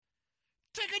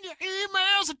Taking your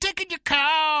emails and taking your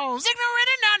calls. Ignorant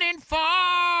and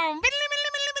uninformed.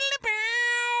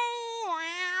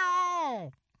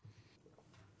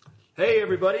 Hey,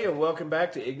 everybody, and welcome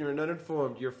back to Ignorant and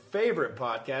Uninformed, your favorite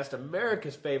podcast,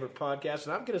 America's favorite podcast,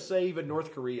 and I'm going to say even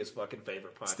North Korea's fucking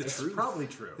favorite podcast. It's probably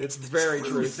true. It's very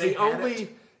true. It's the only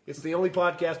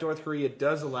podcast North Korea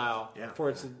does allow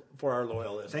for our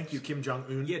loyal listeners. Thank you, Kim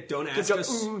Jong-un. Yeah, don't ask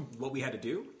us what we had to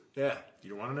do. Yeah. You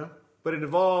don't want to know? But it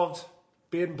involved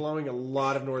Ben blowing a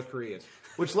lot of North Koreans,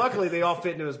 which luckily they all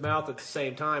fit into his mouth at the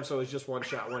same time, so it was just one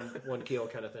shot, one kill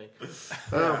kind of thing.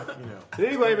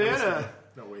 Anyway, man,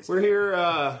 we're here,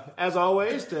 as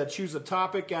always, to choose a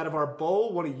topic out of our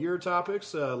bowl, one of your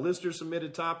topics, a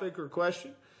listener-submitted topic or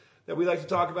question that we like to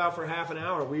talk about for half an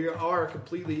hour. We are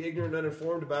completely ignorant and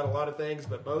uninformed about a lot of things,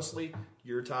 but mostly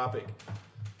your topic.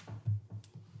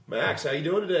 Max, how you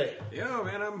doing today? Yo,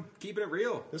 man, I'm keeping it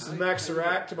real. This is Max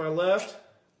Serac to my left.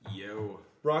 Yo.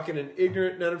 Rocking an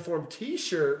ignorant and uninformed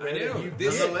T-shirt, man. I know. You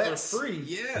This get it for free.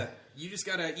 Yeah. You just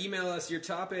got to email us your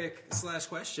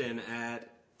topic/question at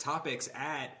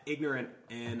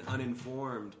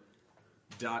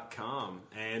topics@ignorantanduninformed.com.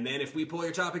 And then if we pull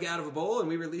your topic out of a bowl and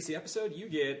we release the episode, you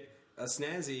get a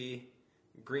snazzy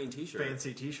green T-shirt.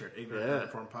 Fancy T-shirt. Ignorant and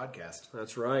Uninformed Podcast.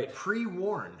 That's right.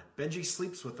 Pre-worn. Benji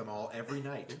sleeps with them all every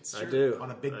night. I do. On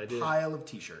a big pile of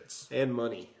T-shirts. And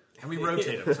money. And we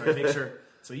rotate them, so I make sure...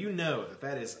 So you know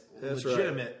that is That's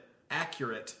legitimate,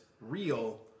 accurate,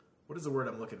 real... What is the word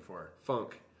I'm looking for?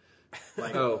 Funk.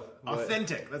 Like, what?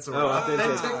 authentic. That's the word. Oh,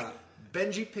 authentic.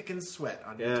 Benji Pickens sweat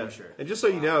on your T-shirt. And just so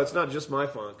you know, it's not just my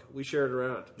funk. We share it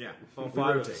around. Yeah. All We five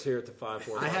of rotate. us here at the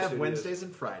 5-4. I have Wednesdays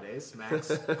and Fridays.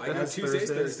 Max. I got Tuesdays,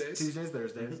 Thursdays. Tuesdays,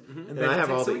 Thursdays. And I have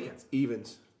all the weekends.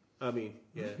 evens. I mean,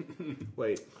 yeah.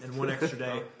 Wait. And one extra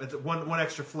day. One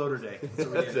extra floater day.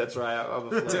 That's right. I'm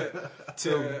a float.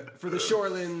 For the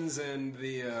Shorelands and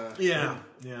the... Yeah.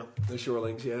 The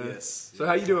Shorelings, yeah. Yes. So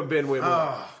how you doing, Ben Whitmore?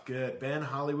 Oh, good. Ben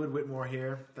Hollywood Whitmore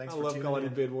here. Thanks I for love tuning calling in.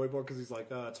 him Ben Whitmore because he's like,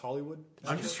 it's Hollywood.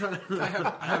 I'm just trying to...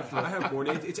 I have more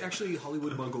names. It's actually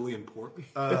Hollywood Mongolian pork.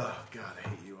 Oh, God, I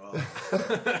hate you all.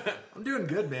 I'm doing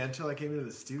good, man, until I came into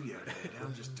the studio today. Now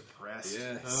I'm just depressed.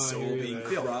 Yeah, I soul hear you, being man. I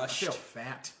crushed. feel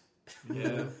fat.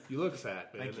 Yeah. You look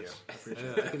fat, man. Thank you. I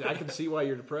appreciate Yeah, I can see why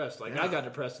you're depressed. Like, I got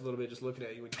depressed a little bit just looking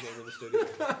at you when you came in the studio.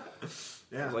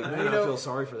 Yeah. I was like, Well, man, I feel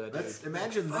sorry for that dude.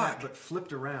 Imagine that, but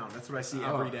flipped around. That's what I see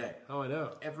every day. Oh, I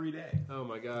know. Every day. Oh,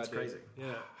 my God. It's dude. crazy.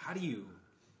 Yeah. How do you...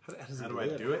 How do I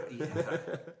do it? Yeah.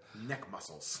 Neck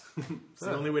muscles. It's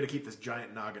the only way to keep this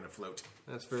giant noggin afloat.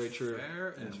 That's very true.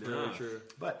 That's Very true.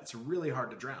 But it's really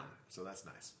hard to drown, so that's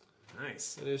nice.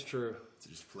 Nice. It is true. To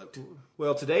just float.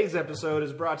 Well, today's episode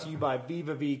is brought to you by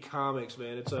Viva V Comics,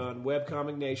 man. It's on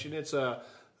Webcomic Nation. It's a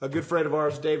good friend of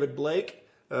ours, David Blake.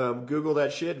 Google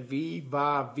that shit,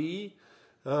 Viva V,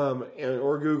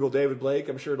 or Google David Blake.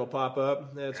 I'm sure it'll pop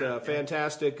up. It's a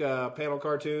fantastic panel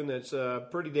cartoon that's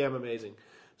pretty damn amazing.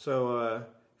 So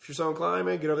if you're so inclined,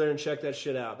 man, get over there and check that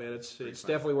shit out, man. It's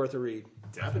definitely worth a read.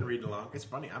 I've been reading along. It's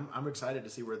funny. I'm excited to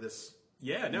see where this...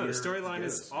 Yeah, no, the year storyline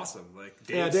goes. is awesome. Like,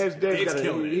 Dave's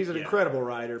killing it. he's an incredible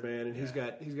writer, man, and he's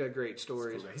got great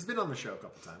stories. He's been on the show a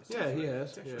couple times. Yeah, he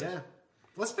has. Yeah.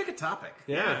 Let's pick a topic.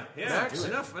 Yeah. Max,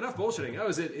 enough bullshitting. Oh,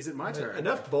 is it my turn?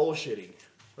 Enough bullshitting.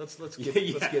 Let's get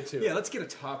to it. Yeah, let's get a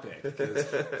topic. Get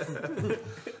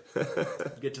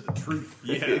to the truth.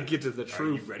 Yeah. Get to the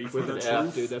truth. you ready for with the an truth?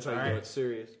 F, dude. That's how you All know right. it's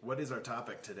serious. What is our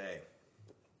topic today?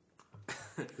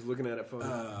 He's looking at it funny.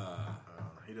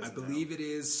 He I doesn't believe it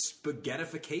is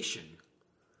spaghettification.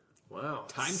 Wow.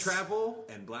 Time travel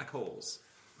and black holes.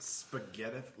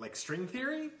 Spaghetti... Like string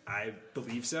theory? I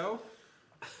believe so.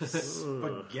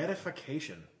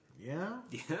 Spaghettification. Yeah?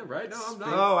 Yeah, right? No, I'm not.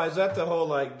 Oh, is that the whole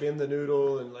like bend the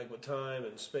noodle and like with time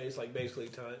and space, like basically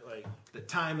time, like That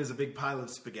time is a big pile of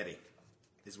spaghetti,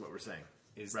 is what we're saying.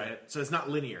 Is right? that- So it's not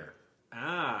linear.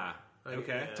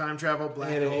 Okay. Yeah. Time travel,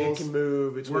 black and it holes, can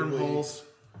move. It's wormholes,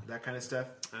 that kind of stuff.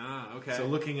 Okay. So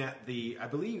looking at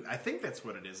I think that's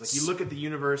what it is. Like you look at the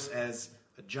universe as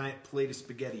a giant plate of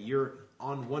spaghetti. You're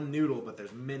on one noodle, but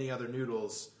there's many other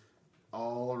noodles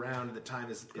all around. The time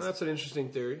is Well, that's an interesting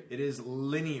theory. it is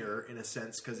linear in a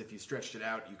sense because if you stretched it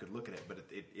out, you could look at it. But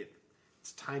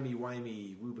it's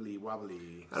timey-wimey,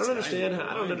 wobbly-wobbly. I don't understand how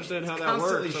that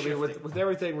constantly works. I mean, shifting. with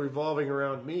everything revolving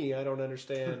around me, I don't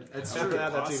understand That's how true.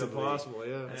 that's even Possibly. possible.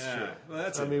 Yeah, Yeah. true. Well,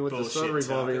 that's I mean, with the sun bullshit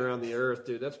revolving topic. around the Earth,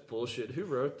 dude, that's bullshit. Who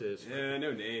wrote this? Yeah,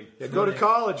 no name. Yeah, go to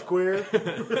college, queer.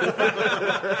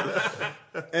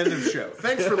 End of show.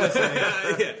 Thanks for listening.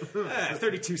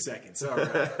 32 seconds. All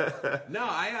right. No,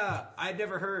 I'd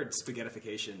never heard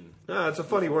spaghettification. No, it's a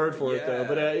funny word for it though,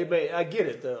 Yeah. but I get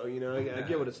it though. You know, I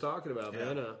get what it's talking about,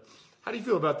 man. How do you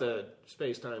feel about the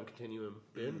space-time continuum,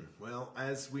 Ben? Well,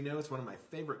 as we know, it's one of my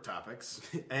favorite topics,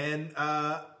 and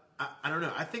I don't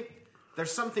know. I think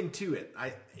there's something to it.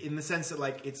 In the sense that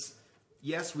like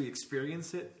yes, we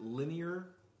experience it linear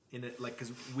in it, like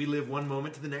because we live one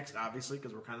moment to the next, obviously,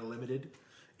 because we're kind of limited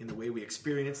in the way we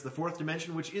experience the fourth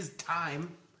dimension, which is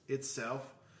time itself,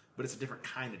 but it's a different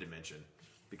kind of dimension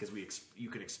because you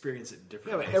can experience it in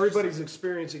different ways. But everybody's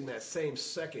experiencing that same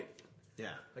second. Yeah.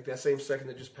 Like that same second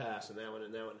that just passed, and that one,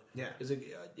 Yeah.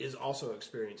 is also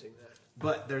experiencing that.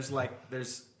 But there's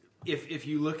if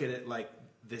you look at it like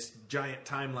this giant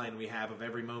timeline we have of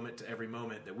every moment to every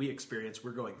moment that we experience,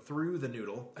 we're going through the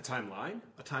noodle. A timeline?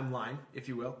 A timeline, if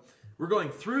you will. We're going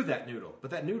through that noodle,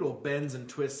 but that noodle bends and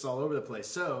twists all over the place.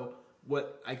 So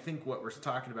what we're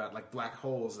talking about, like black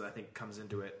holes, that I think comes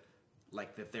into it,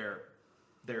 like that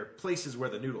they're places where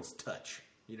the noodles touch.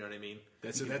 You know what I mean?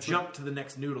 You can jump to the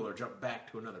next noodle or jump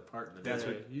back to another part in the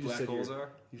noodle. That's what black holes are?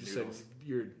 You just said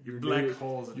your Black noodle,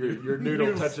 holes. Your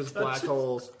noodle touches black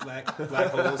holes. Black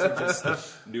holes are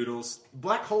just noodles.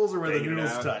 Black holes are where the Hanging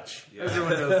noodles out. touch. Yeah.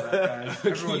 Everyone knows that, guys.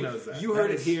 Everyone knows that. You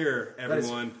heard it here, That is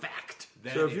everyone. fact.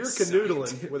 That So if you're is canoodling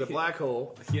scientific. with a black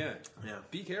hole, Yeah. Yeah.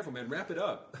 Be careful, man. Wrap it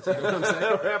up. You know what I'm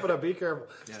saying? wrap it up. Be careful.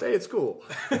 Stay at school.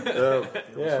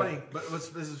 It's funny, but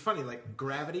this is funny. Like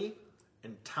gravity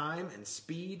and time and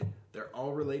speed, they're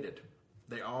all related.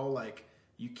 They all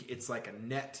it's like a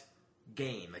net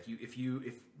gain. Like if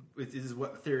this is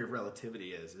what the theory of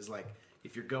relativity is like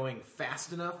if you're going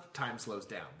fast enough, time slows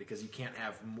down because you can't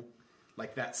have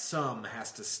like that sum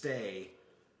has to stay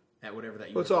at whatever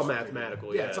that. Well, it's all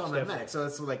mathematical. Yeah, it's all mathematics. So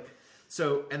it's like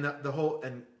and the whole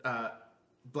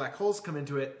black holes come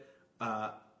into it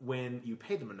when you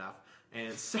pay them enough.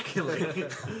 And secondly,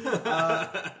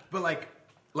 but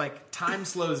like time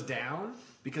slows down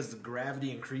because the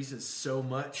gravity increases so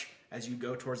much as you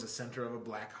go towards the center of a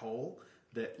black hole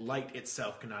that light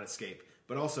itself cannot escape,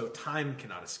 but also time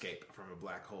cannot escape from a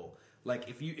black hole. Like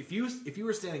if you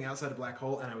were standing outside a black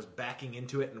hole and I was backing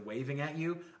into it and waving at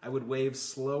you, I would wave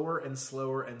slower and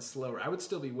slower and slower. I would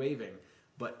still be waving,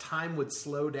 but time would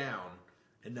slow down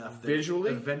enough that Visually?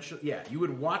 eventually, yeah, you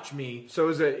would watch me. So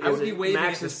is it I would be waving at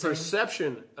Max's the same-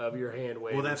 perception of your hand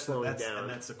waving Well, that's slowing down? and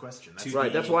that's the question. That's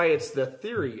Right. That's why it's the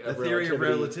theory of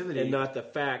relativity. and not the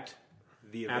fact.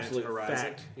 The event Absolute horizon.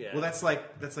 fact. Yeah. Well, that's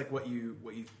like what you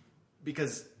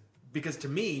because to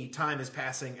me time is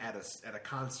passing at a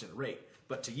constant rate,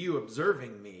 but to you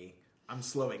observing me, I'm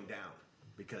slowing down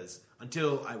because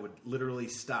until I would literally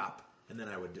stop and then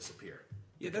I would disappear.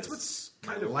 Yeah, that's what's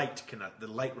My kind of light cannot. The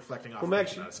light reflecting off. Well, me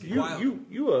Max, cannot escape. you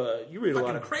read a lot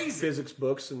Fucking of crazy. physics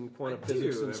books and quantum I do,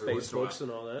 physics and every space once in a while. books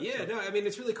and all that. Yeah, so. no, I mean,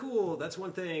 it's really cool. That's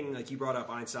one thing, like you brought up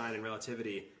Einstein and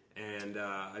relativity. And,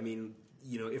 I mean,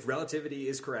 you know, if relativity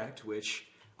is correct, which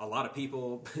a lot of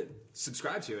people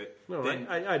subscribe to it, No, then,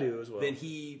 I do as well. then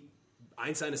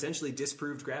Einstein essentially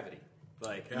disproved gravity.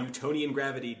 Like, Newtonian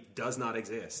gravity does not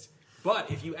exist.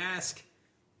 But if you ask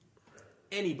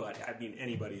anybody, I mean,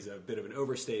 anybody's a bit of an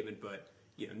overstatement, but,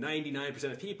 you know,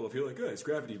 99% of people, if you're like, oh, is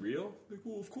gravity real? Like,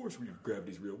 well, of course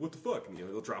gravity's real. What the fuck? And, you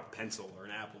know, they'll drop a pencil or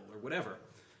an apple or whatever.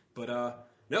 But,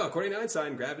 no, according to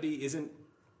Einstein, gravity isn't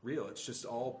real. It's just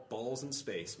all balls in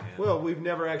space, man. Well, we've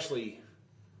never actually,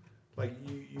 like,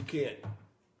 you can't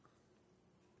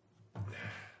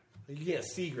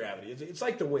see gravity. It's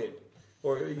like the wind,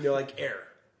 or you know, like air.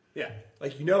 Yeah.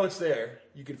 Like you know it's there.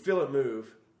 You can feel it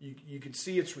move. You can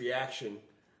see its reaction.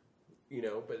 You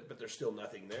know, but there's still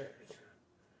nothing there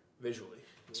visually.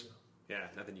 You know? Yeah,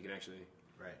 nothing you can actually...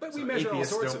 Right. But So we measure all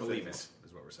atheists sorts don't of believe things. it,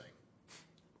 is what we're saying.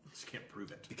 You just can't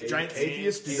prove it. Giant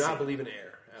atheists do not believe in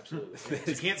air.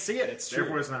 Absolutely. You can't see it. That's true.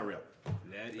 Therefore, it's not real.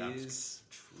 That is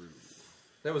true.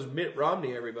 That was Mitt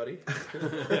Romney, everybody.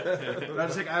 But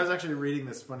I was actually reading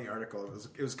this funny article.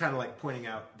 It was kind of like pointing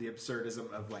out the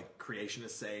absurdism of like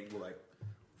creationists saying, well, like,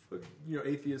 fuck, you know,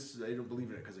 atheists, they don't believe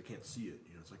in it because they can't see it.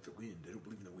 You know, it's like the wind. They don't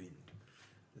believe in the wind.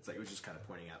 It's like it was just kind of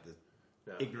pointing out the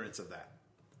ignorance of that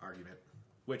argument,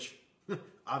 which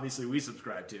obviously we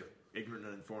subscribe to. Ignorant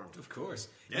and uninformed. Of course.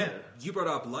 Yeah. You brought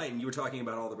up light, and you were talking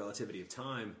about all the relativity of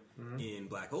time in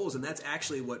black holes, and that's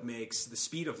actually what makes the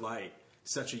speed of light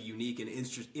such a unique and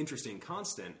interesting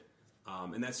constant.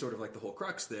 And that's sort of like the whole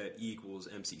crux that E equals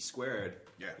mc squared,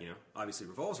 you know, obviously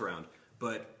revolves around.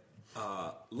 But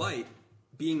light,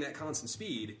 being that constant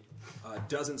speed,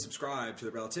 doesn't subscribe to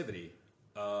the relativity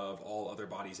of all other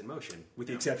bodies in motion, with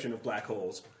the exception of black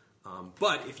holes.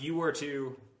 But if you were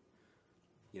to...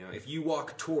 You know, if you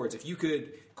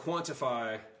could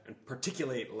quantify and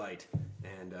particulate light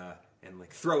and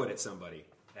like throw it at somebody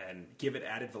and give it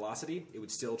added velocity, it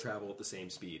would still travel at the same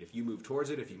speed. If you move towards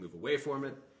it, if you move away from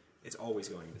it, It's always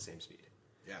going at the same speed.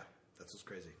 Yeah, that's what's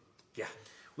crazy. Yeah.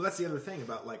 Well, that's the other thing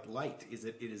about like light is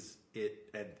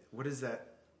and what is that?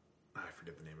 I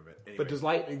forget the name of it. Anyway, But does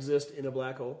light exist in a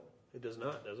black hole? It does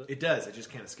not, does it? it does. It just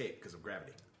can't escape because of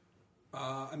gravity.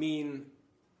 I mean,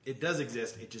 It does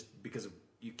exist. It just because of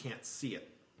you can't see it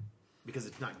because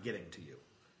it's not getting to you.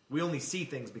 We only see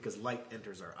things because light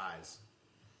enters our eyes.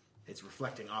 It's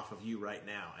reflecting off of you right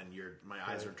now, and my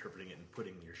eyes are interpreting it and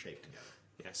putting your shape together.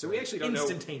 yeah. So we actually don't know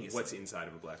Instantaneously. what's inside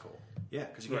of a black hole. Yeah,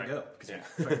 because you can't go because Yeah.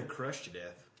 you fucking crushed to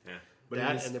death. Yeah. But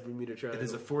That it is, and the Bermuda it Triangle.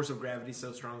 is a force of gravity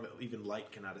so strong that even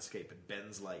light cannot escape. It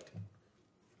bends light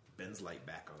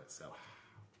back on itself.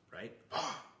 Right?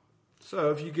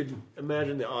 So if you could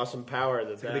imagine the awesome power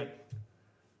that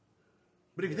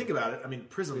But if you think about it, I mean,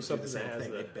 prisms do the something that same has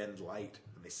thing. the- They bend light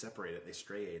and they separate it. They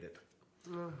striate it.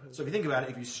 So if you think about it,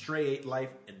 if you striate light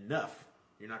enough,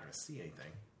 you're not going to see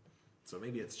anything. So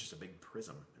maybe it's just a big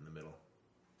prism in the middle.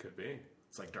 Could be.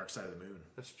 It's like Dark Side of the Moon.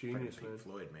 That's Fucking genius, Pink man.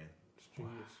 Floyd, man. It's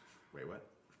genius. Wait, what?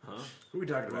 Huh? Who are we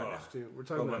talking about now? Dude, we're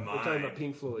talking my about mind.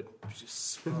 Pink Floyd.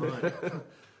 Just spun.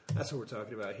 That's what we're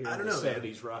talking about here. I don't on the know, man.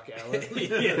 70s rock hour.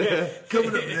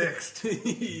 Coming up next,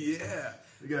 Yeah.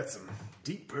 we got some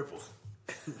Deep Purple.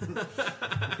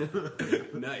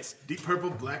 Nice. Deep Purple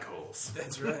black holes.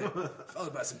 That's right.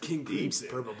 Followed by some King Deep Crimson.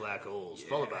 purple black holes,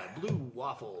 followed by blue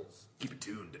waffles. Keep it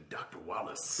tuned to Dr.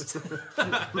 Wallace.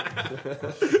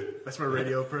 That's my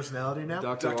radio personality now.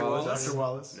 Dr. Wallace. Dr.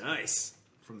 Wallace Nice.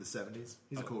 from the 70s.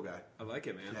 He's a cool guy. I like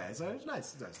it, man. Yeah, he's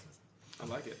nice. He's nice. I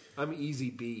like it. I'm Easy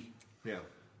B. Yeah.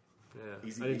 Yeah,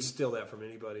 Easy I didn't B? steal that from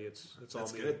anybody. It's all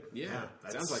That's me. good. Yeah,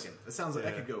 that's- sounds like it. That sounds like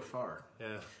that Yeah. could go far.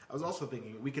 Yeah. I was also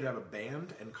thinking we could have a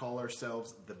band and call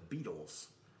ourselves the Beatles,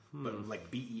 but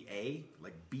like BEA,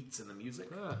 like beats in the music.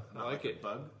 Ah, I not like a it.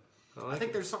 bug. I I like think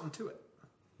it. there's something to it.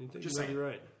 You think Just you might be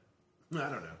saying. right? I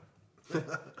don't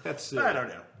know. That's silly. I don't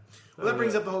know. Well, that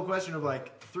brings up the whole question of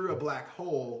like through a black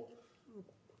hole,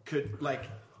 could like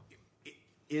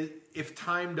if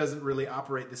time doesn't really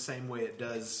operate the same way it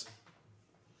does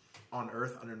on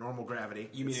Earth under normal gravity.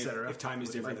 You mean et cetera, if time is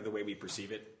would, different like- than the way we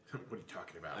perceive it? What are you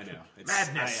talking about? I know. It's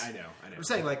Madness. I know. I'm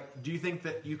saying, like, do you think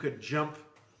that you could jump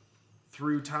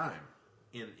through time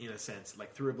in a sense,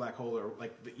 like through a black hole or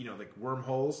like like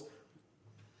wormholes,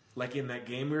 like in that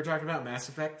game we were talking about, Mass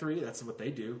Effect 3? That's what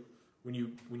they do when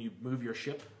you move your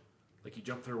ship, like you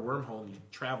jump through a wormhole and you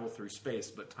travel through space,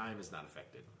 but time is not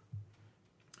affected.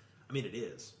 I mean, it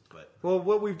is, but Well,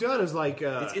 what we've done is like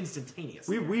it's instantaneous.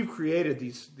 we've created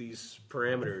these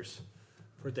parameters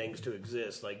for things to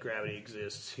exist. Like gravity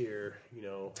exists here,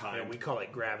 Time. and we call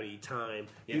it gravity time.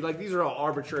 Yeah. Like these are all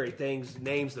arbitrary things,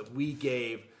 names that we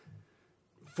gave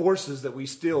forces that we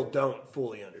still don't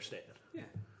fully understand. Yeah.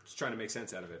 Just trying to make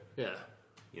sense out of it. Yeah.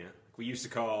 You know, we used to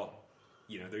call,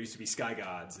 there used to be sky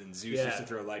gods, and Zeus Yeah. used to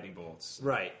throw lightning bolts.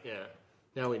 Right. Yeah.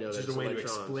 Now we know it's that just it's a way to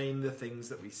electrons. explain the things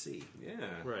that we see, Yeah.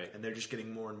 Right. and they're just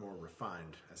getting more and more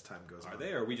refined as time goes on. Are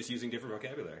they, or are we just using different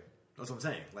vocabulary? That's what I'm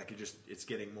saying. Like it's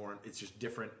getting more. It's just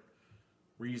different.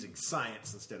 We're using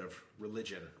science instead of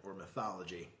religion or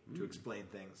mythology to explain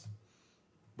things.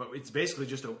 But it's basically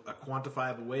just a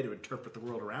quantifiable way to interpret the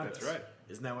world around us. That's right.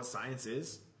 Isn't that what science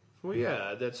is? Well,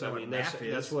 yeah. That's. I what mean, math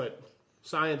that's is. what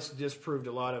science disproved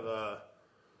a lot of,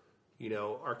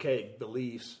 archaic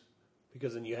beliefs,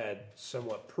 because then you had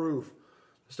somewhat proof.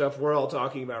 The stuff we're all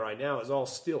talking about right now is all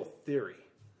still theory.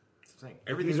 That's what I'm saying.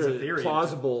 Everything's These are a theory.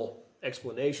 plausible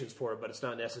explanations for it, but it's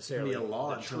not It necessarily can be a law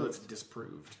the until truth. it's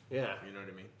disproved. Yeah. You know what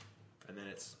I mean? And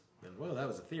then well, that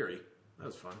was a theory. That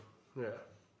was fun. Yeah.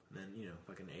 And then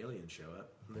fucking aliens show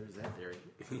up. And there's that theory.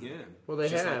 Yeah. Well, they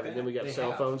Just have, like and then that. we got They cell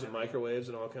have. phones and microwaves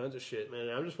and all kinds of shit, man.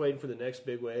 I'm just waiting for the next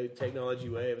big wave, technology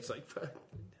wave. It's like,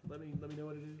 let me know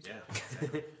what it is. Yeah.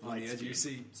 Exactly. On the edge of your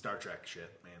Speed. seat. Star Trek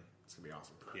shit, man. It's gonna be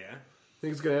awesome. Yeah.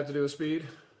 Think it's gonna have to do with speed?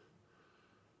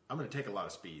 I'm gonna take a lot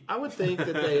of speed. I would think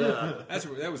that they,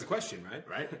 That was the question, right?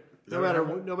 Right? Is no that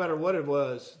what matter what it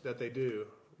was that they do,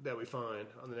 that we find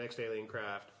on the next alien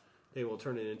craft, they will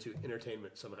turn it into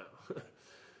entertainment somehow.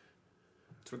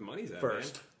 That's where the money's at,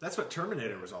 First. man. That's what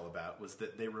Terminator was all about, was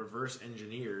that they reverse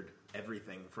engineered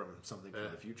everything from something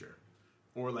from the future.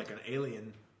 Or like an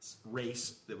alien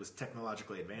race that was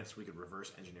technologically advanced, we could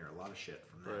reverse engineer a lot of shit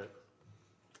from that. Right.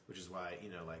 Which is why,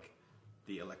 like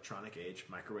the electronic age,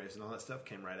 microwaves and all that stuff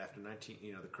came right after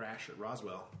the crash at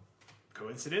Roswell.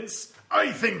 Coincidence?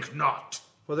 I think not.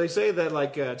 Well, they say that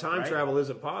like time Right. travel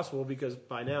isn't possible because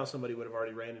by now somebody would have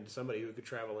already ran into somebody who could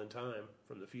travel in time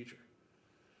from the future.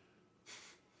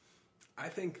 I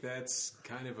think that's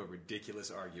kind of a ridiculous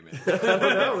argument. I don't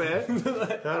know, man.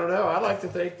 I don't know. I like to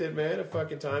think that, man, if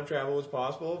fucking time travel was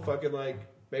possible, fucking like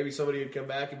maybe somebody would come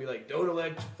back and be like, don't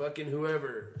elect fucking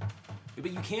whoever.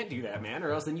 But you can't do that, man,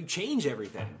 or else then you change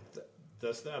everything.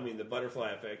 That's I mean, the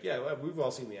butterfly effect. Yeah, we've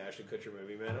all seen the Ashton Kutcher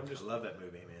movie, man. I love that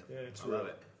movie, man. Yeah, it's I love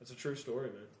it. It's a true story,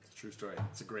 man. It's a true story.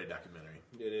 It's a great documentary.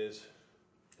 It is.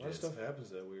 A lot of stuff happens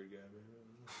to that weird guy,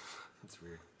 man. It's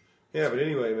weird. Yeah, but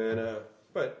anyway, man.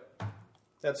 But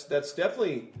that's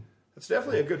definitely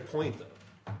a good point,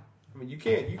 though. I mean, you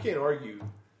can't argue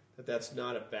that that's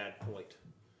not a bad point.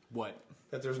 What?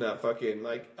 That there's not fucking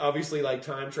like obviously like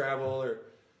time travel or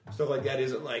stuff like that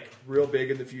isn't like real big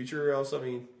in the future. Or else, I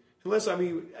mean,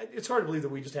 it's hard to believe that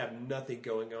we just have nothing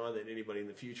going on that anybody in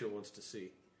the future wants to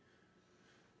see.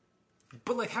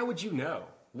 But like, how would you know?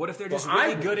 What if they're just Well,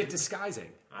 really good at disguising?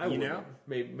 You know?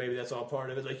 Maybe that's all part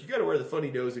of it. Like you got to wear the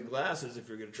funny nose and glasses if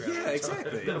you're going to travel. Yeah,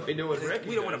 exactly. That way no one recognizes.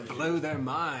 We don't want to blow their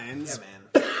minds.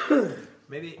 Yeah, man.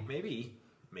 maybe.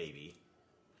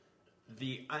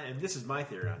 And this is my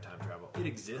theory on time travel. It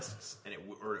exists, and it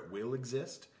will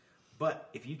exist. But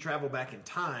if you travel back in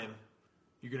time,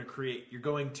 you're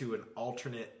going to an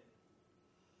alternate.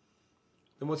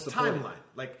 Then what's the timeline? point?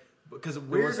 Like because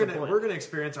what's the point? we're gonna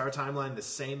experience our timeline the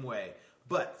same way.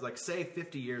 But like say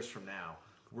 50 years from now,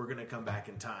 we're gonna come back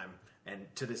in time and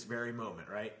to this very moment,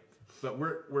 right? But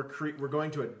we're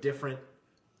going to a different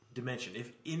dimension.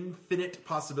 If infinite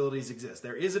possibilities exist,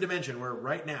 there is a dimension where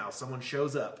right now someone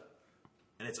shows up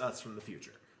and it's us from the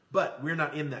future. But we're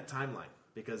not in that timeline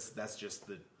because that's just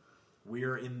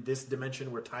we're in this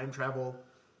dimension where time travel.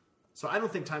 So I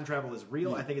don't think time travel is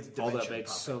real. I think it's dimension. All that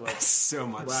makes So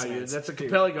much wow, sense. that's a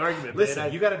compelling argument. Listen,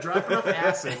 man. you got to drop enough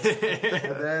acid,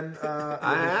 and then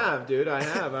I have, dude. I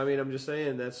have. I mean, I'm just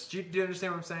saying that's. Do you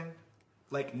understand what I'm saying?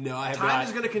 Like, No, I have time not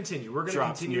is going to continue. We're going to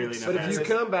dropped continue. nearly enough But if you acid.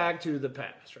 come back to the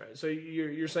past, right? So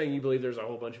you're saying you believe there's a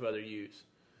whole bunch of other yous,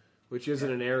 which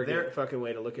isn't an arrogant fucking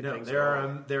way to look at No, things.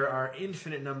 there are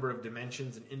infinite number of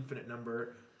dimensions and infinite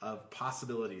number of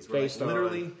possibilities. We're Based like, on-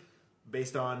 literally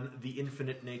based on the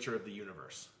infinite nature of the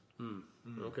universe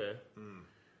Okay.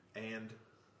 and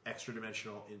extra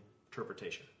dimensional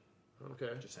interpretation. Okay.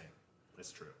 Just saying,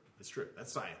 it's true. It's true.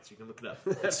 That's science. You can look it up.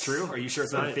 That's true? Are you sure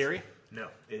it's not a Science. theory? No,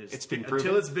 it is. It's been until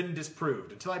proven? it's been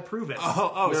disproved. Until I prove it.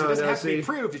 So it doesn't no, have to be see-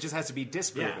 proved. It just has to be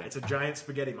disproven. Yeah, it's a giant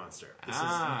spaghetti monster. This is, you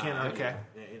can't argue. okay.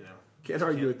 Yeah, you know. Can't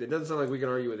argue with it. It doesn't sound like we can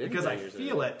argue with anything. Because I you're saying.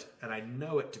 feel it and I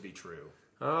know it to be true.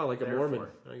 Oh, like a Therefore, Mormon.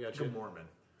 I got like you. a Mormon.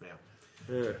 Yeah.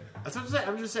 Yeah. That's what I'm saying.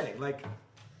 I'm just saying, like,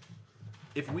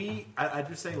 I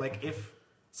just say, like, if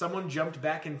someone jumped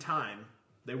back in time,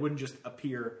 they wouldn't just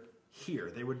appear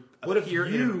here. They would What if appear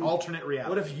in an alternate reality.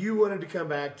 What if you wanted to come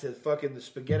back to fucking the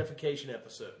spaghettification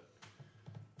episode?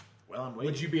 Well, I'm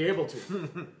waiting. Would you be able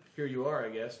to? Here you are, I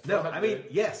guess. No, Fuck, I mean, dude.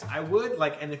 yes, I would.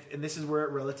 Like, and this is where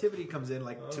relativity comes in.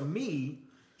 Like, to me,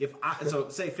 so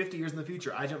say 50 years in the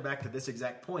future, I jump back to this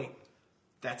exact point.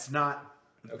 That's not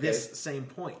this same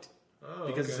point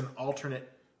because it's an alternate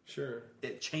Sure.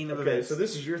 chain of Okay, events. so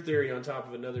this is your theory on top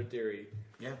of another theory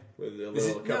yeah, with a This is,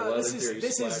 little couple other theories.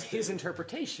 this is splashed his in.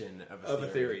 interpretation of Of a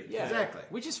theory. Yeah, Exactly.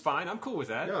 Which is fine. I'm cool with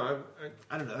that. No,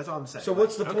 I don't know. That's all I'm saying. so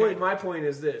what's the Okay. point? My point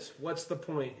is this: what's the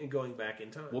point in going back in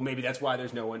time? Well, maybe that's why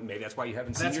there's no one. Maybe that's why you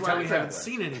haven't seen That's your why time we haven't traveler.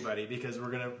 seen anybody because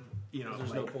we're gonna, there's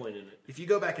like, no point in it. if you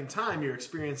go back in time, you're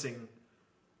experiencing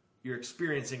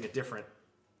a different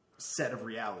set of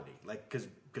reality. Like,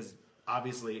 because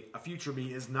obviously a future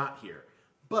me is not here.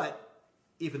 But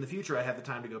if in the future I have the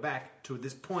time to go back to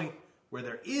this point where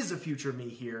there is a future me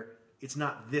here, it's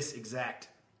not this exact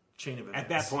chain of events. At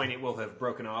that point, it will have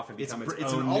broken off and it's become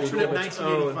it's own an new alternate world.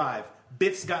 1985.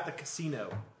 Biff's got the casino.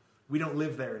 We don't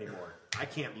live there anymore. I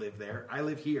can't live there. I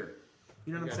live here.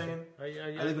 You know what I'm Gotcha. saying?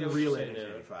 I I live get in what real you're saying now.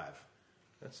 1985.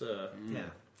 That's Yeah,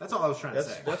 that's all I was trying to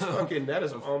say. that's fucking. That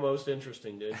is almost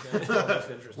interesting, dude. That is almost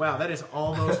interesting. Wow, that is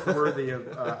almost worthy of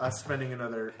us spending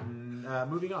another.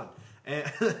 Moving on. And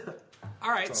All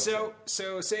right, so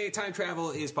say time travel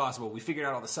is possible. We figured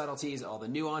out all the subtleties, all the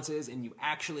nuances, and you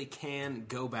actually can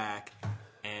go back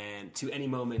and to any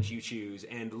moment you choose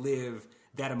and live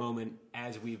that a moment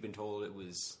as we've been told it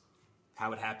was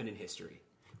how it happened in history.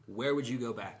 Where would you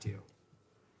go back to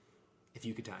if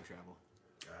you could time travel?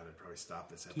 God, I'd probably stop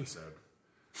this episode.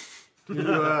 You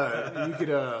could,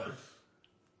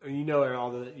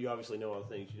 you obviously know all the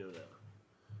things you know now.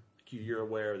 Like you're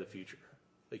aware of the future.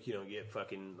 Like you don't get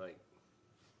fucking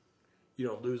you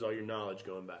don't lose all your knowledge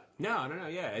going back. No,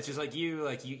 yeah. It's just like you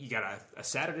got a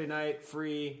Saturday night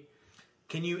free.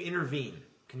 Can you intervene?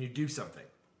 Can you do something?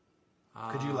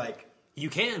 Could you You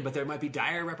can, but there might be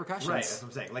dire repercussions. Right, that's what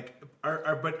I'm saying. Like,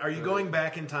 are you going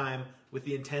back in time with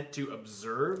the intent to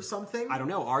observe something? I don't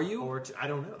know. Are you? Or I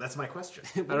don't know. That's my question.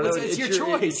 I don't know. It's your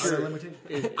choice. Are there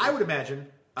limitations? I would imagine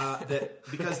that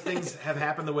because things have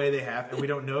happened the way they have, and we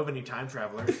don't know of any time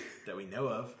travelers that we know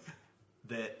of,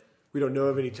 that We don't know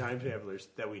of any time travelers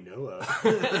that we know of.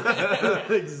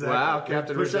 exactly. Wow,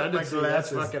 Captain Push up my Redundancy.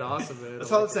 That's glasses. fucking awesome, man.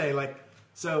 That's all I'm saying. Like,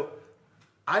 so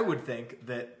I would think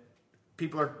that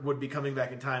people would be coming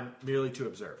back in time merely to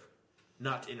observe,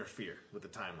 not to interfere with the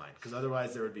timeline, because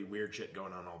otherwise there would be weird shit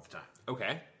going on all the time.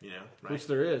 Okay. You know, right? Which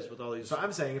there is with all these. So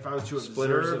I'm saying if I was to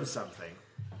Splitters observe of something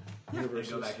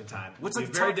universes. and go back in time, What's it'd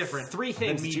like be the very top different 3 than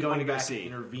things me that you going want to go back see?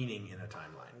 intervening in a timeline.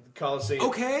 Coliseum.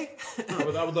 Okay. I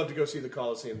would love to go see the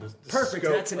Coliseum. The Perfect.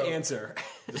 scope That's an of- answer.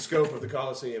 The scope of the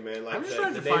Coliseum, man. Like I'm just the,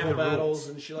 trying the to find naval the rules. battles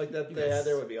and shit like that they had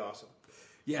there would be awesome.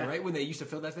 Yeah, right? When they used to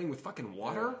fill that thing with fucking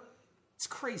water? It's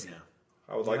crazy.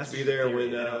 I would like That's to be just a there theory.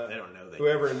 when They don't know.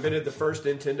 whoever invented the first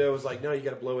Nintendo was like, no, you got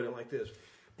to blow it in like this.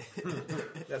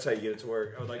 That's how you get it to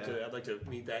work. I would like to. I'd like to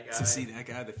meet that guy. To see that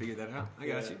guy that figured that out. I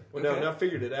got you. Well, Okay. no, not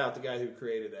figured it out. The guy who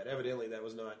created that. Evidently, that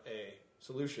was not a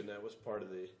solution. That was part of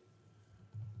the.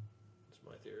 That's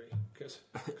my theory because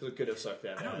it could have sucked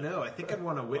that. I don't out. know. I think I'd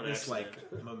want to witness accident.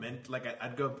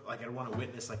 I'd want to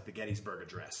witness like the Gettysburg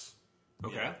Address. You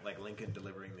Okay. know, like Lincoln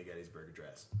delivering the Gettysburg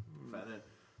Address.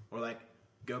 Or like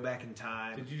go back in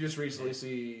time. Did you just recently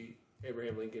see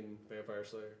Abraham Lincoln Vampire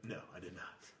Slayer? No, I did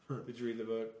not. Did you read the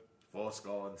book? Full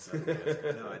skull and seven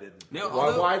heads. No, I didn't. No,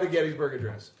 Why the Gettysburg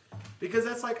Address? Because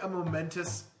that's like a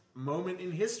momentous moment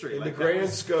in history. In like the that grand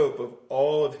was- scope of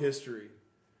all of history.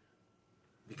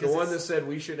 because The one it's- that said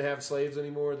we shouldn't have slaves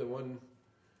anymore, the one...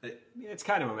 Yeah, it's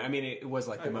kind of. I mean, it was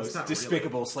like the It's most not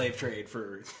despicable slave trade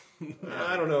for.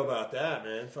 I don't know about that,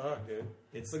 man. Fuck, dude.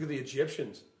 Look at the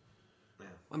Egyptians.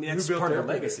 I mean, that's built part of their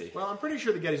the legacy. Well, I'm pretty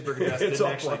sure the Gettysburg Address It's didn't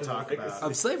all actually part of talk the about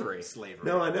Of slavery. slavery.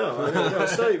 No, I know. No,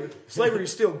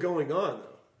 slavery's still going on,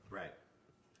 though. Right.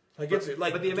 Like it's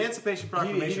like, But the Emancipation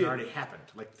Proclamation didn't- already happened.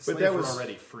 Like the But slaves that were was-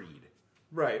 already freed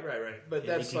right. But in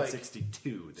that's like.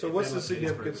 1862. So what's the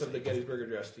significance of the Gettysburg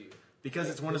Address to you? Because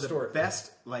it's one of the Historically.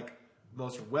 best, like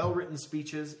most well-written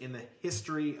speeches in the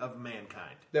history of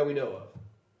mankind That we know of.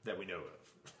 that we know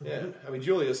of. Yeah, I mean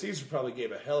Julius Caesar probably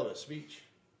gave a hell of a speech.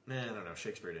 Nah, I don't know.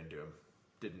 Shakespeare didn't do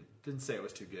him. Didn't say it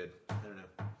was too good. I don't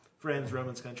know. Friends,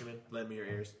 Romans, countrymen, lend me your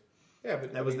ears. Yeah,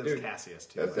 but That was dude, Cassius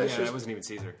too. that's Yeah, just- it wasn't even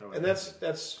Caesar. and that's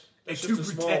just too a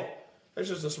small. brutal. That's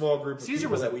just a small group of Caesar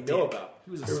people was that a we know dick. about.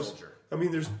 He was a There soldier. I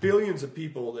mean, there's billions of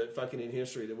people that fucking in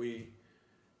history that we,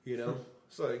 you know,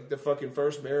 it's like the fucking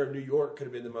first mayor of New York could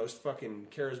have been the most fucking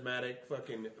charismatic,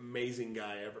 fucking amazing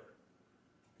guy ever.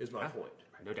 Is my point.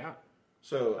 No doubt.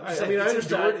 So I saying mean, I it's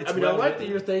understand. endured, it's I mean, I like that well-written.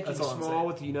 you're thinking That's all I'm small saying.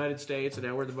 with the United States and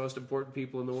how we're the most important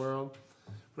people in the world.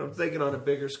 But I'm thinking on a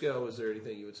bigger scale. Is there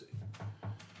anything you would see?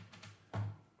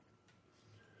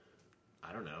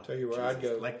 I don't know. Tell you where I'd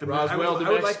go. Like the Roswell, New I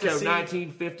would like Mexico, to see,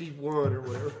 1951 or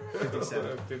whatever.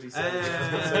 57.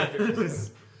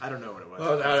 57. I don't know what it was.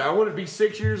 Well, I wanted to be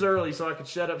 6 years early so I could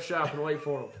shut up shop and wait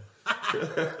for them.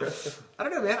 I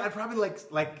don't know, man. I'd probably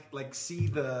like see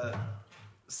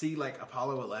like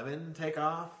Apollo 11 take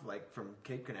off, like from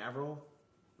Cape Canaveral,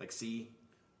 like see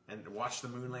and watch the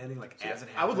moon landing, like as it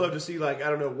happened. I would love to see, like, I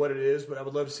don't know what it is, but I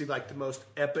would love to see, like, the most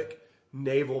epic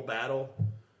naval battle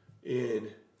in.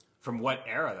 From what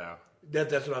era, though?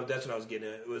 That's what I was getting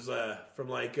at. It was from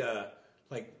like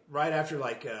right after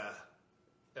like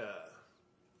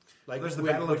There's the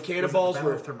when, battle when of cannonballs was it the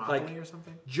were Battle of Thermopylae like or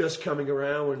something. just coming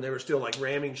around when they were still like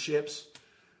ramming ships.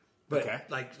 But Okay.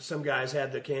 like some guys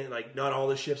had like not all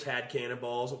the ships had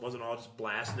cannonballs. It wasn't all just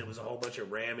blasting. It was a whole bunch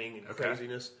of ramming and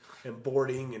craziness and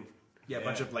boarding and Yeah, a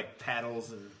bunch of like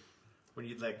paddles and when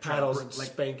you like paddles try and to, like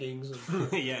spankings.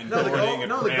 And, Yeah, and no, the boarding goal, and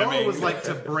no, the goal ramming. was like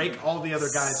to break all the other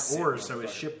guys' oars so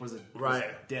his ship was Right.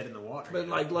 dead in the water. but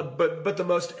like but the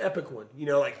most epic one, you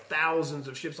know, like thousands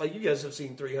of ships. Like you guys have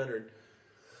seen 300.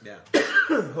 yeah,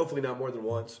 Hopefully not more than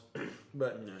once,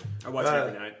 but I watch it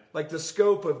every night. like the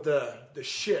scope of the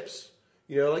ships.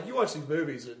 You know, like you watch these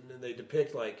movies and they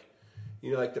depict like,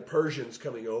 you know, like the Persians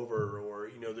coming over or,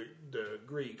 you know, the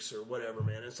Greeks or whatever,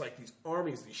 man. It's like these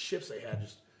armies, these ships they had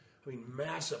just, I mean,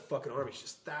 massive fucking armies,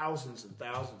 just thousands and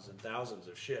thousands and thousands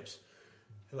of ships.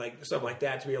 And like something like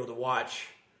that to be able to watch,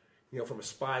 you know, from a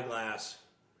spyglass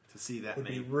to see that would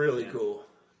be many. really Yeah. cool.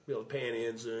 Be able to pan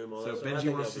in, zoom, all So that stuff. I Benji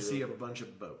think wants to that'd be see a really cool. bunch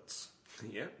of boats.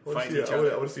 Yeah, I wanna fighting see- each I want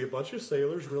other. to see a bunch of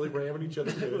sailors really ramming each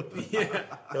other good.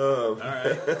 All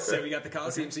right, so we got the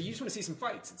Coliseum. So you just want to see some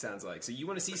fights, it sounds like. So you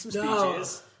want to see some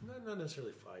speeches. Not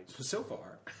necessarily fights. So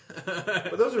far.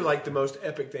 But those are like the most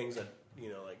epic things that, you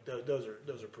know, like those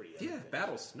are pretty epic. Yeah,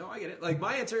 battles. No, I get it. Like,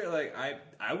 my answer, like,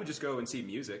 I would just go and see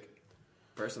music,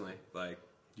 personally. Like,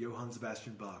 Johann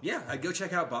Sebastian Bach. yeah, I'd go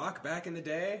check out Bach back in the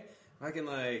day. I can,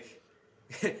 like,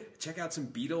 check out some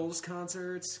Beatles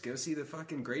concerts. Go see the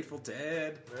fucking Grateful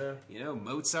Dead. Yeah. You know,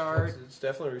 Mozart. It's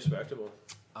definitely respectable.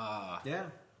 Yeah.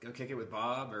 Go kick it with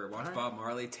Bob or watch Bob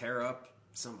Marley tear up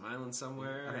some island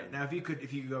somewhere. All right. Now, if you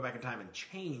could go back in time and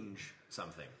change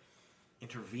something,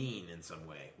 intervene in some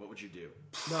way, what would you do?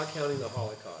 Not counting the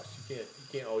Holocaust. You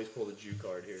can't always pull the Jew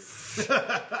card here.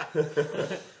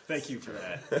 Thank you for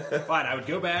that. Fine, I would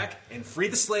go back and free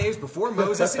the slaves before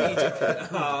Moses in Egypt.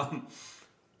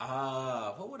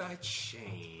 What would I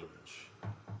change?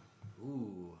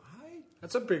 Ooh,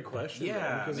 That's a big question.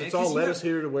 Yeah, because man, it's all led us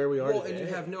here to where we are well, today. and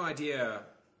you have no idea,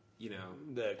 you know,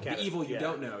 the evil you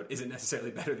don't know isn't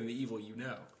necessarily better than the evil you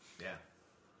know. Yeah.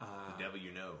 The devil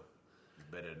you know is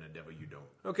better than the devil you don't.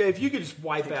 Okay, if you could just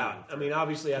wipe out. I mean,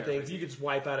 obviously, I think if you could just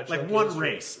wipe out a chunk Like of one history.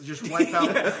 race. Just wipe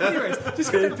out. Anyways,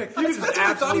 just go pick. That's what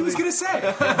I thought he was going to say.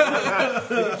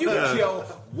 If you could kill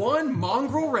one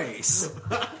mongrel race.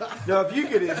 No, if you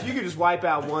could just wipe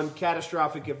out one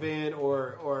catastrophic event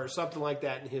or something like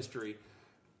that in history,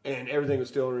 and everything would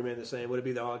still remain the same, would it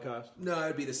be the Holocaust? No,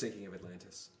 it'd be the sinking of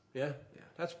Atlantis. Yeah, Yeah.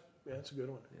 That's a good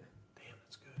one. Yeah. Damn,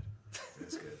 that's good.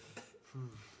 That's good.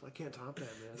 I can't top that,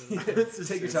 man.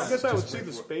 Take your time. I guess I would see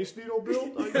the Space Needle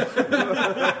build. I guess.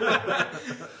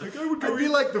 I'd be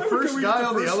like the first guy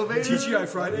on the elevator. TGI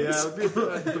Fridays.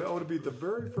 Yeah, I would be the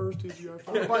very first TGI.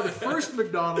 I would buy the first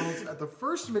McDonald's at the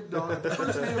first hamburger, the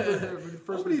first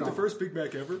McDonald's. first Big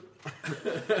Mac ever.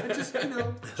 And just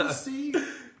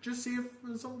see if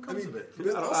something comes of it. I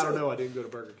don't know. I didn't go to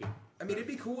Burger King. I mean, it'd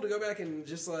be cool to go back and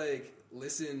just like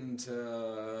listen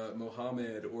to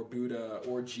Muhammad or Buddha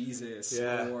or Jesus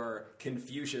or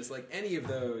Confucius, like any of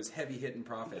those heavy-hitting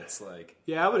prophets. Like,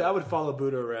 Yeah, I would follow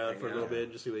Buddha around for a little bit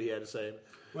and just see what he had to say.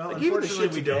 Well, Like, even the unfortunately,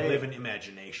 shit we don't today- live in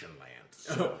imagination land.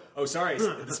 So. sorry,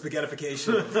 the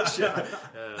spaghettification.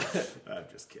 I'm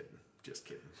just kidding.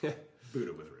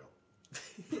 Buddha was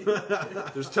real.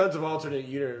 There's tons of alternate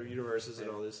universes and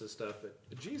all this and stuff, but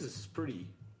Jesus is pretty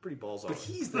balls But off.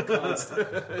 he's the constant.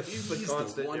 He's the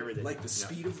constant one, in everything. like the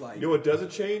speed of light. You know what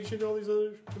doesn't change in all these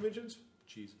other dimensions?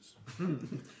 Jesus.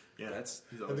 Yeah, That's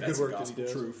the that's good work that he gospel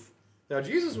does. truth. Now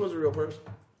Jesus was a real person,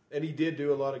 and he did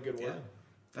do a lot of good work. Yeah.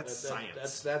 That's science.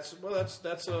 That's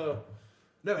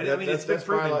no, I that- mean it's that's been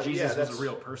proven biology. Jesus Yeah, was that's- a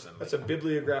real person. that's a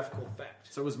bibliographical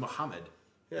fact. So was Muhammad.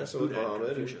 Yeah, so was Buddha and Muhammad.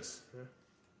 and- Confucius.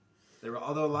 They were,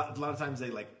 although a lot of times they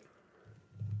like.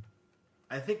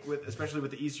 I think especially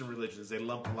with the Eastern religions, they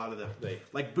lump a lot of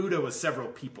like Buddha was several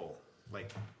people,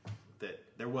 like that.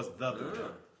 There was the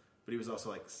Buddha, but he was also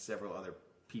like several other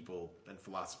people and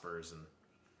philosophers and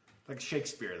like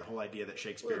Shakespeare. The whole idea that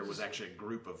Shakespeare was actually a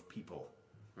group of people,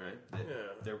 Right?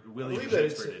 They're I William believe that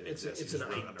Shakespeare didn't it's exist. it's He an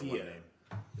just wrote under one idea. name.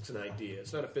 It's an idea.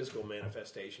 It's not a physical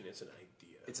manifestation. It's an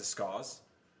idea. It's a scause.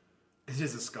 It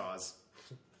is a scause.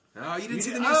 Oh, you didn't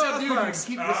see the new Oh, South dude, Park. you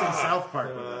keep missing South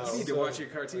Park with us. You need to watch your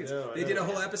cartoons. I know, I They know. did a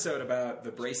whole episode about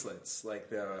the bracelets, like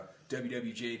the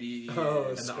WWJD Oh,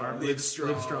 and and the the Live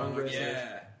Strong. Livestrong bracelets.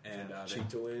 Yeah. And Cheat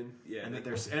to win. yeah, And they-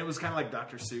 that it was kind of like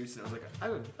Dr. Seuss, and it was like,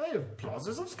 I have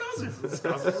plauses of scauses,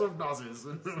 scauses of noses.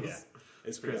 yeah,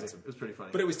 it's pretty Crazy. awesome. It was pretty funny.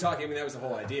 But it was talking. I mean, that was the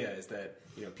whole idea: is that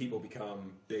people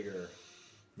become bigger,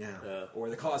 yeah. or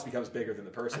the cause becomes bigger than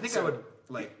the person. I think So I would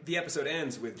like. the episode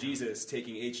ends with Jesus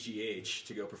taking HGH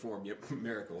to go perform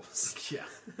miracles. Yeah,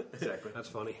 exactly. That's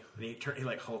funny. And he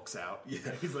like hulks out. Yeah.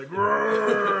 He's like,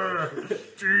 "Roar,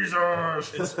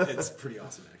 Jesus. It's pretty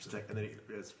awesome, It's actually. like- and then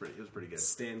it was pretty good.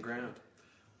 Stand ground.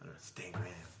 I don't know, Stan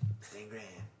Graham.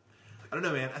 I don't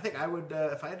know, man. I think I would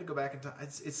if I had to go back in time.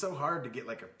 It's so hard to get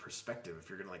like a perspective if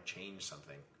you're gonna like change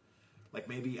something. Like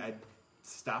maybe I'd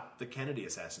stop the Kennedy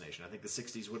assassination. I think the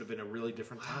 '60s would have been a really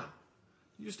different time.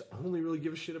 You just only really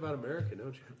give a shit about America,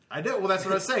 don't you? I do. Well, that's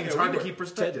what I was saying. It's hard to keep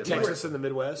perspective. Texas and the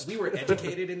Midwest. We were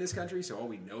educated in this country, so all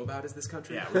we know about is this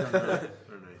country. Yeah, we don't know anything.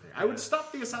 I would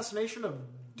stop the assassination of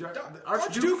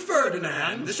Archduke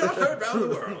Ferdinand, the shot heard round the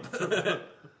world.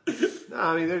 No,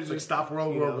 I mean, there's Like just, stop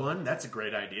World you War know. One. That's a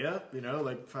great idea.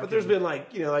 But there's been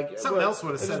like Something else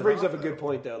would've This set it brings off, up a good though.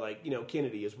 point though. Like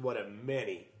Kennedy is one of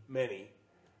many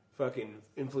fucking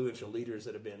influential leaders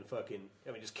that have been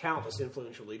just countless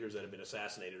influential leaders that have been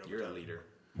assassinated over You're a time. leader.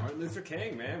 Martin Luther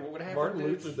King, man, what would have Martin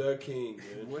happened? Luther the King.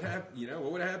 Man. What happened?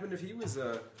 What would have happened if he was?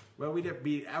 Well, we'd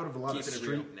be out of a lot of Keeping it street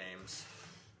real. names.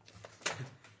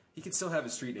 He could still have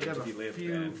his street We'd names have if he a lived.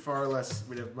 few man. far less.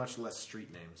 We'd have much less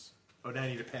street names. Oh, now I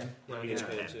need a pen. Let me get a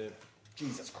pen. Too.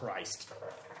 Jesus Christ!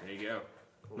 There you go.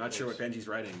 Not sure what Benji's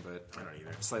writing, but I don't either.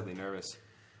 I'm slightly nervous.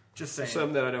 Just saying.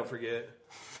 Something that I don't forget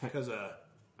because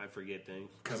I forget things.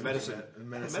 'Cause Medicine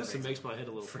medicine makes my head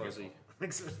a little fuzzy.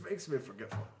 makes me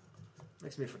forgetful.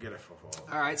 Makes me forgetful.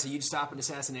 All right, so you'd stop an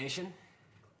assassination?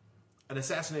 an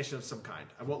assassination of some kind.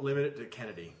 I won't limit it to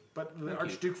Kennedy, but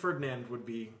Archduke Ferdinand would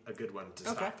be a good one to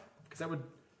stop because that would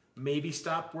maybe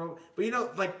stop world. But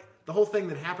the whole thing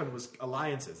that happened was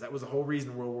alliances. That was the whole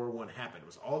reason World War I happened.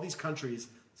 Was all these countries,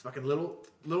 these fucking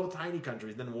little tiny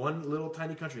countries. Then one little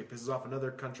tiny country pisses off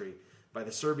another country by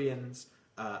the Serbians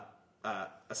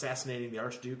assassinating the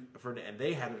Archduke Ferdinand, and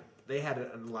they had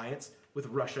an alliance with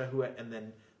Russia, and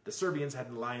then the Serbians had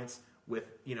an alliance with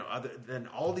then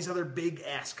all these other big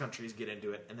ass countries get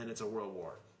into it, and then it's a world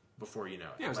war before you know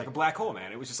it. Yeah, it was like a black hole,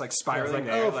 man. It was just like spiraling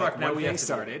there. Oh fuck! Now one we thing have to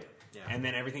started, and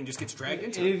then everything just gets dragged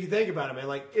into And it. if you think about it, man,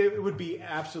 like it would be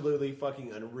absolutely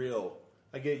fucking unreal.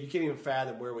 Like you can't even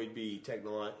fathom where we'd be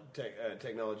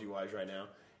technology-wise right now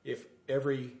if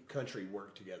every country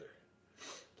worked together.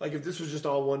 Like if this was just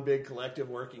all one big collective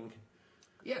working.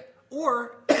 Yeah,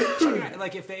 or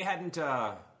like if they hadn't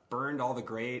burned all the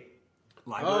great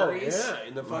libraries. Oh yeah,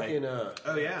 in the fucking.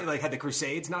 Like had the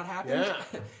Crusades not happened.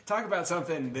 Yeah. Talk about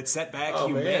something that set back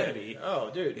humanity. Man.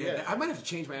 Oh, dude. Yeah. I might have to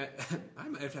change my.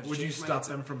 Would you stop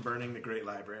them from burning the great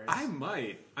libraries? I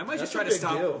might That's just try a to big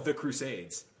stop deal. the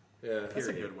Crusades. Yeah, That's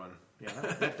a good one. Yeah,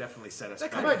 that definitely set us.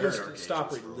 I might just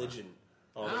stop religion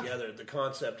altogether. The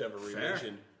concept of a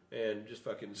religion and just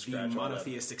fucking The scratch all that.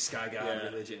 monotheistic sky god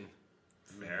religion.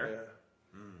 Fair.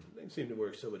 Yeah. They seem to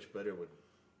work so much better with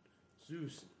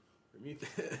Zeus.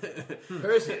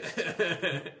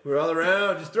 Perseus. We're all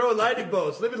around, just throwing lightning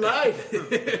bolts, living life.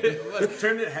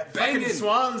 Turn it banging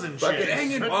swans and shit.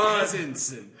 Banging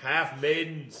peasants and Half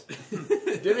maidens,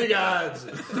 demigods,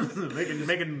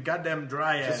 making goddamn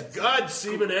dryads. God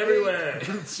semen everywhere.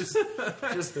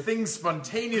 just things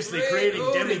spontaneously creating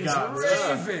demigods.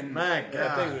 Raven. My That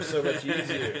God. thing was so much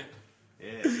easier.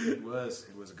 Yes, it was.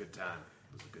 It was a good time.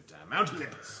 It was a good time. Mount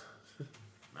Olympus.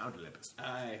 Mount Olympus.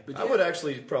 I would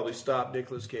actually probably stop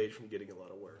Nicolas Cage from getting a lot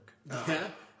of work.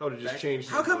 I would have just changed.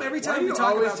 How come every time You we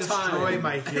talk always about destroy time,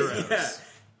 my heroes.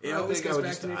 it I always think I goes would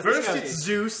back just- to me. First it's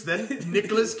Zeus, then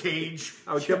Nicolas Cage.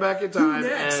 I would come back in time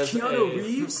Next, as Keanu a,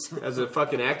 Reeves. as a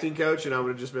fucking acting coach, and I would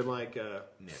have just been like,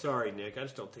 "Sorry, Nick, I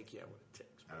just don't think you have what it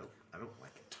takes." I don't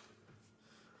like it.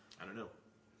 I don't know.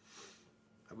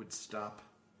 I would stop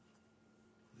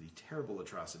the terrible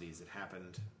atrocities that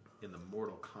happened in the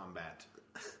Mortal Kombat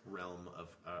realm of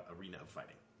arena of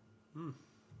fighting.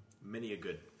 Many a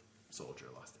good soldier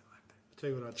lost their life there. Tell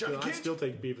you what, I'd still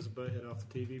take Beavis and Butthead off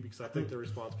the TV because I think they're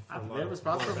responsible for a lot. They're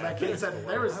responsible for that kid.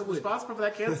 They were responsible for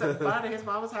that kid setting fire to his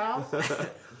mama's house.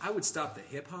 I would stop the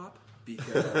hip hop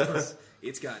because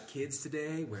it's got kids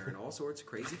today wearing all sorts of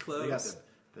crazy They got clothes.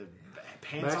 the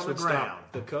pants Max on the would ground.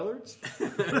 stop the colors.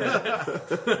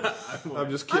 I'm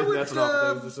just kidding. That's an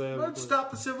awful thing to say. I'd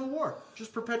stop the Civil War.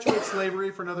 Just perpetuate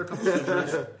slavery for another couple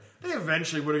centuries. They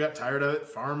eventually would have got tired of it.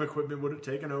 Farm equipment would have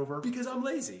taken over. Because I'm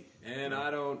lazy and I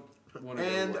don't want to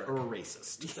And go a to work.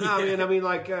 racist. I mean,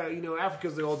 like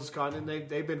Africa's the oldest continent.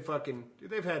 They've been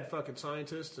they've had fucking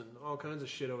scientists and all kinds of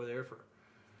shit over there for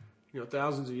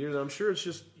thousands of years. I'm sure it's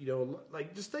just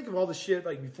like just think of all the shit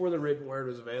like before the written word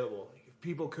was available. Like, if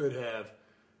people could have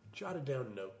jotted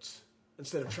down notes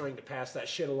instead of trying to pass that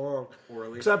shit along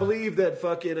Orally. because I believe that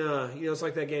fucking it's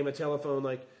like that game of telephone.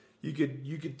 Like you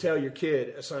could tell your kid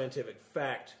a scientific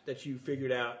fact that you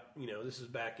figured out. This is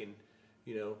back in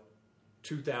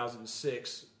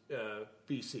 2006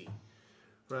 BC,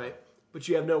 right? But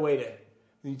you have no way to.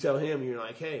 You tell him, you're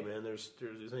like, hey man, there's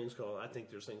these things called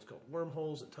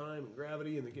wormholes in time and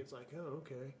gravity, and the kid's like, oh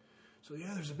okay. So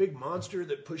yeah, there's a big monster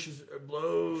that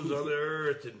blows on the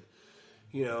earth, and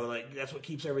like that's what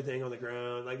keeps everything on the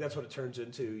ground. Like that's what it turns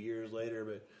into years later.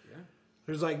 But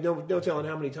there's like no telling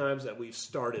how many times that we've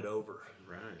started over.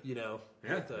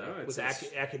 Right. With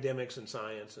academics and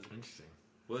science and Interesting.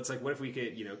 Well, it's like, what if we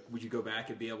could, would you go back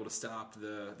and be able to stop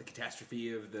the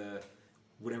catastrophe of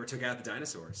whatever took out the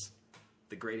dinosaurs?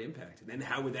 The Great Impact. And then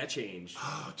how would that change?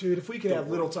 Oh, dude, if we could have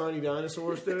little tiny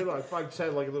dinosaurs, dude, like if I just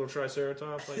had like a little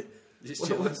triceratops, like Just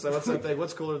what's that thing?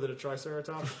 What's cooler than a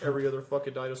triceratops? Every other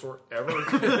fucking dinosaur ever.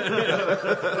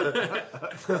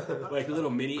 like little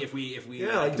mini, if we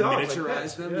like dogs, like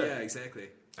miniaturize that. them. Yeah. Yeah, exactly.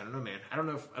 I don't know, man. I don't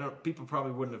know. People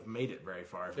probably wouldn't have made it very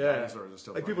far if Yeah, dinosaurs were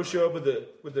still like flying people show up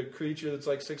with the creature that's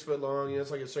like 6 foot long.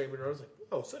 It's like a Saint Bernard. It's like,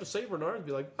 oh, is that a Saint Bernard? And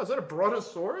be like, oh, is that a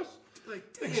Brontosaurus? Like,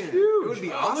 It's damn, huge. it would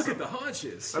be Oh, awesome. Look at the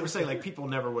haunches. I'm just saying, like, people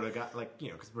never would have got, like,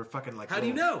 because we're fucking, like, How do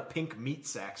you little know? pink meat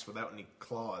sacks without any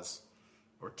claws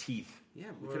or teeth. Yeah,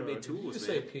 we could have made Did you tools, just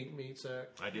man. say pink meat sack?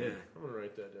 I did. I'm gonna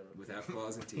write that down. Without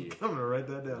claws and teeth. I'm going to write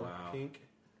that down. Wow. Pink.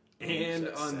 And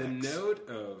Meat on the sacks. note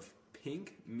of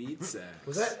pink meat sacks.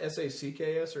 Was that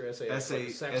SACKS or SAS? Like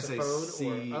saxophone?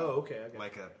 S-A-C, Or, oh, okay. I got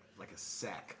like a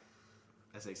sack.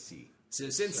 SAC. So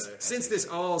since this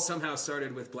all somehow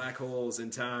started with black holes in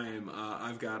time,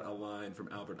 I've got a line from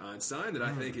Albert Einstein that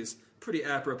I think is pretty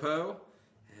apropos.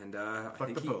 And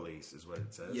Fuck the police is what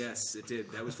it says. Yes, it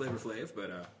did. That was Flavor Flav, but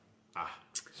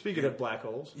Speaking of black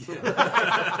holes.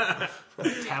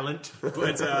 Talent.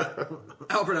 but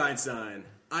Albert Einstein.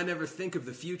 I never think of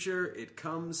the future. It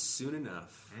comes soon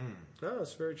enough. Oh,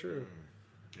 that's very true.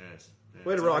 Yes.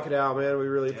 Way to rock it out, man. We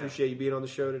really appreciate you being on the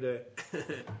show today.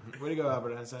 Way to go,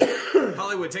 Albert Einstein.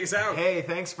 Hollywood, take us out. Hey,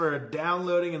 thanks for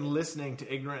downloading and listening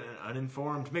to Ignorant and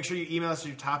Uninformed. Make sure you email us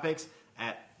your topics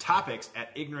at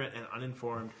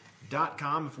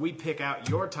ignorantanduninformed.com. If we pick out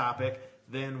your topic,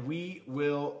 then we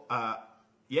will, we're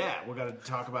going to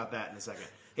talk about that in a second.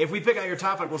 If we pick out your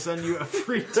topic, we'll send you a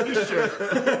free t-shirt.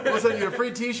 We'll send you a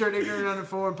free t-shirt, Ignorant and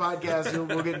Uninformed Podcast.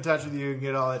 We'll get in touch with you and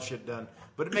get all that shit done.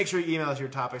 But make sure you email us your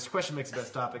topics. Question makes the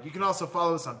best topic. You can also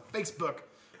follow us on Facebook.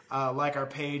 Like our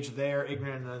page there,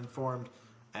 Ignorant and Uninformed,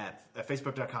 at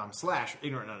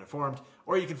facebook.com/Ignorant and Uninformed.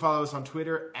 Or you can follow us on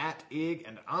Twitter at Ig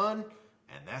and Un.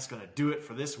 And that's going to do it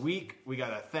for this week. We got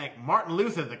to thank Martin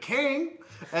Luther the King.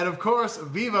 And, of course,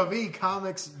 Viva V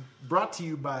Comics, brought to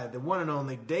you by the one and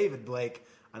only David Blake.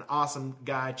 An awesome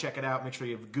guy. Check it out. Make sure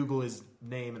you Google his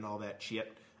name and all that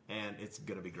shit. And it's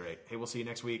going to be great. Hey, we'll see you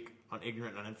next week on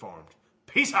Ignorant and Uninformed.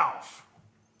 Peace off!